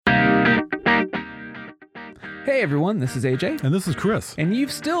Hey everyone, this is AJ. And this is Chris. And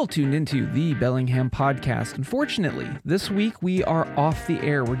you've still tuned into the Bellingham Podcast. Unfortunately, this week we are off the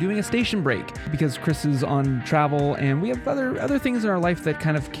air. We're doing a station break because Chris is on travel and we have other things in our life that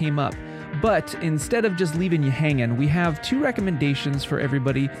kind of came up. But instead of just leaving you hanging, we have two recommendations for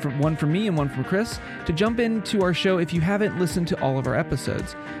everybody, one from me and one from Chris, to jump into our show if you haven't listened to all of our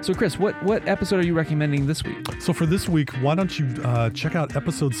episodes. So Chris, what episode are you recommending this week? So for this week, why don't you check out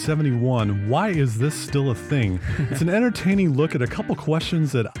episode 71, Why Is This Still a Thing? It's an entertaining look at a couple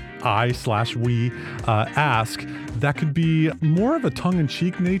questions that we ask that could be more of a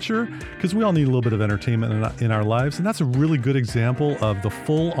tongue-in-cheek nature, because we all need a little bit of entertainment in our lives, and that's a really good example of the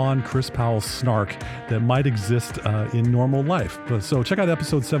full-on Chris Powell snark that might exist in normal life. So check out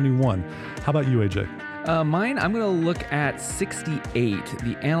episode 71. How about you, AJ? Mine, I'm going to look at 68,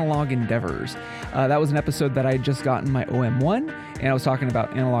 the analog endeavors. That was an episode that I had just gotten my OM1, and I was talking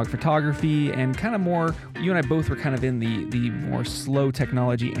about analog photography and kind of more, you and I both were kind of in the more slow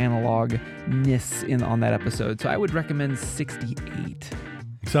technology analogness on that episode. So I would recommend 68.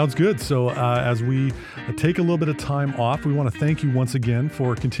 Sounds good. So as we take a little bit of time off, we want to thank you once again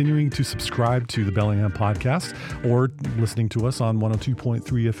for continuing to subscribe to the Bellingham Podcast or listening to us on 102.3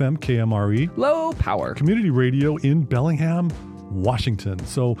 FM KMRE. Low power. Community radio in Bellingham, Washington.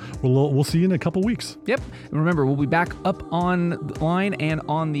 So we'll see you in a couple weeks. Yep. And remember, we'll be back up online and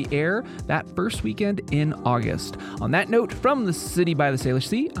on the air that first weekend in August. On that note, from the city by the Salish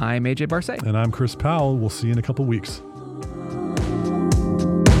Sea, I'm AJ Barsay. And I'm Chris Powell. We'll see you in a couple weeks.